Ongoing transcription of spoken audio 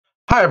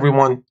Hi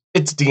everyone,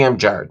 it's DM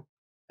Jared,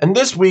 and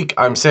this week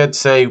I'm sad to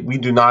say we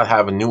do not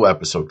have a new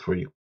episode for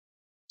you.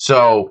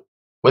 So,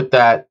 with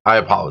that, I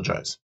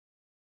apologize.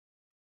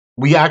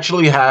 We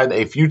actually had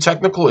a few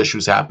technical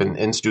issues happen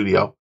in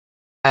studio,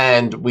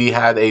 and we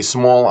had a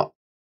small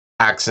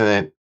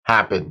accident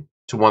happen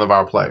to one of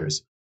our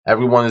players.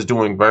 Everyone is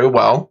doing very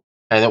well,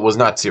 and it was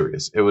not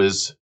serious. It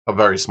was a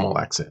very small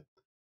accident.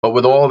 But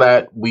with all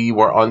that, we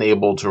were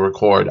unable to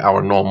record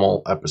our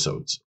normal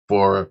episodes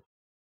for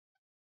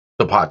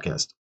the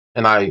podcast.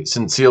 And I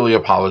sincerely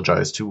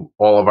apologize to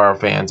all of our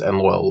fans and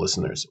loyal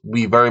listeners.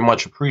 We very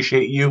much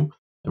appreciate you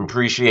and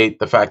appreciate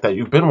the fact that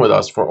you've been with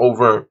us for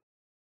over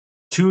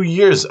 2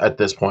 years at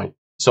this point.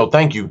 So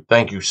thank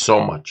you so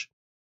much.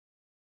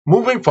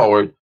 Moving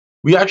forward,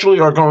 we actually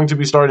are going to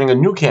be starting a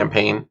new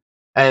campaign,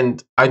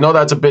 and I know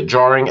that's a bit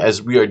jarring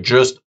as we are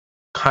just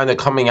kind of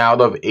coming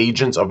out of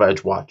Agents of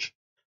Edgewatch.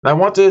 And I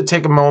wanted to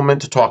take a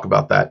moment to talk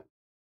about that.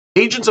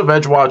 Agents of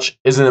Edgewatch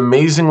is an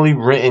amazingly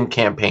written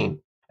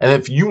campaign. And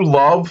if you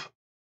love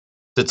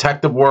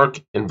detective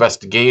work,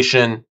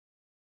 investigation,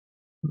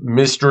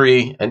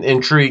 mystery, and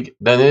intrigue,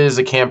 then it is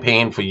a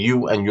campaign for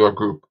you and your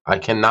group. I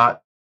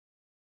cannot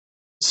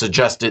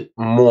suggest it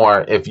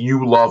more if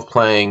you love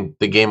playing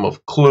the game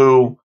of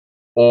Clue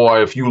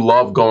or if you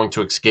love going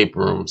to escape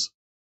rooms.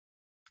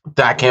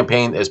 That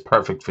campaign is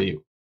perfect for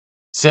you.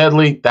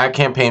 Sadly, that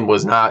campaign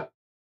was not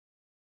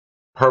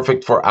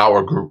perfect for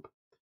our group.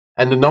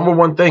 And the number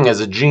one thing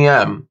as a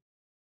GM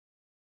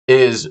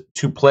is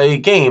to play a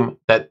game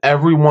that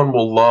everyone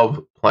will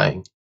love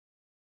playing.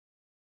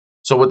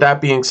 So with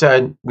that being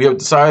said, we have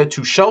decided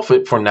to shelf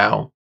it for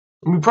now,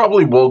 and we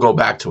probably will go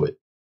back to it.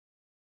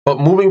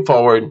 But moving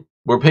forward,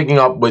 we're picking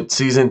up with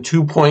Season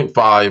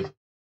 2.5,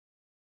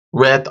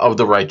 Wrath of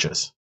the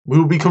Righteous. We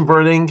will be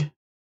converting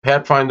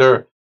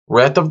Pathfinder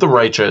Wrath of the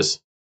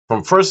Righteous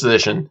from 1st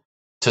edition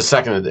to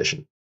 2nd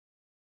edition.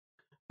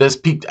 This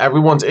piqued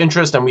everyone's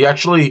interest, and we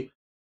actually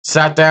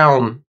sat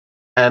down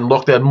and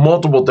looked at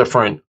multiple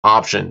different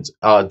options,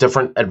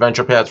 different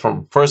adventure paths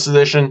from 1st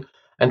edition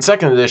and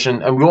 2nd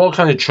edition, and we all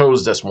kind of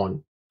chose this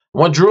one.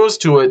 What drew us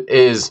to it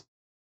is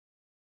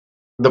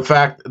the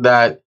fact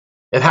that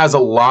it has a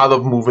lot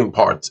of moving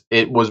parts.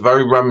 It was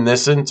very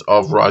reminiscent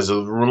of Rise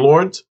of the Rune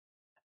Lords,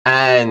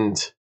 and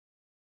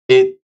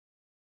it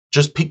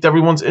just piqued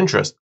everyone's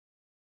interest.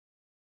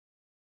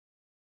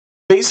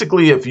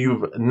 Basically, if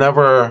you've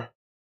never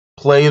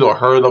played or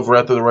heard of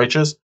Wrath of the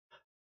Righteous,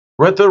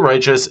 Wrath of the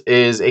Righteous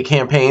is a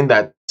campaign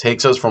that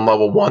takes us from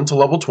level 1 to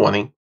level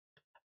 20,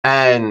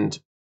 and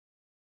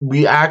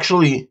we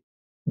actually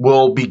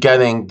will be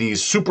getting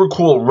these super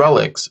cool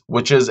relics,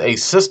 which is a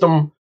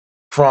system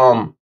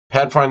from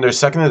Pathfinder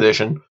 2nd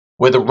edition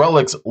where the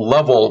relics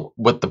level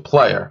with the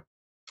player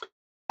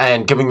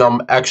and giving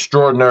them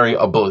extraordinary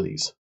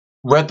abilities.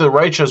 Wrath of the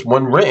Righteous,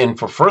 when written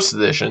for 1st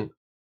edition,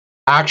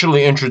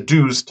 actually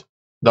introduced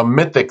the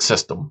mythic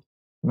system,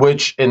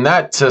 which in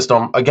that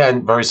system,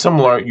 again, very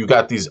similar, you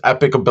got these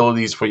epic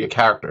abilities for your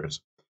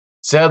characters.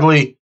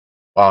 Sadly,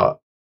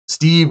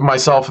 Steve,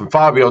 myself, and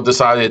Fabio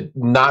decided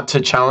not to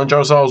challenge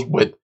ourselves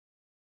with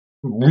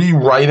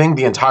rewriting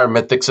the entire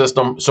mythic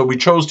system, so we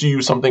chose to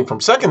use something from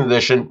 2nd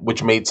edition,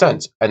 which made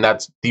sense, and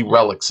that's the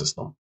relic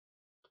system.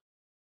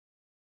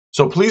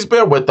 So please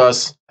bear with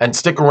us and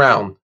stick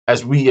around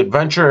as we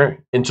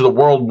adventure into the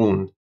world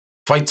wound,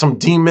 fight some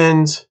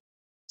demons,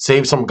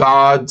 save some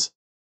gods,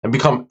 and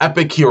become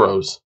epic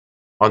heroes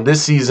on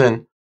this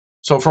season.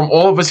 So from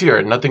all of us here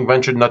at Nothing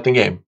Ventured, Nothing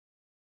Gained,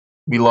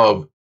 we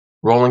love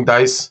rolling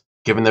dice,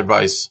 giving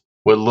advice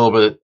with a little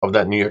bit of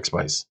that New York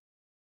spice.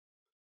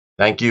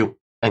 Thank you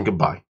and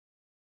goodbye.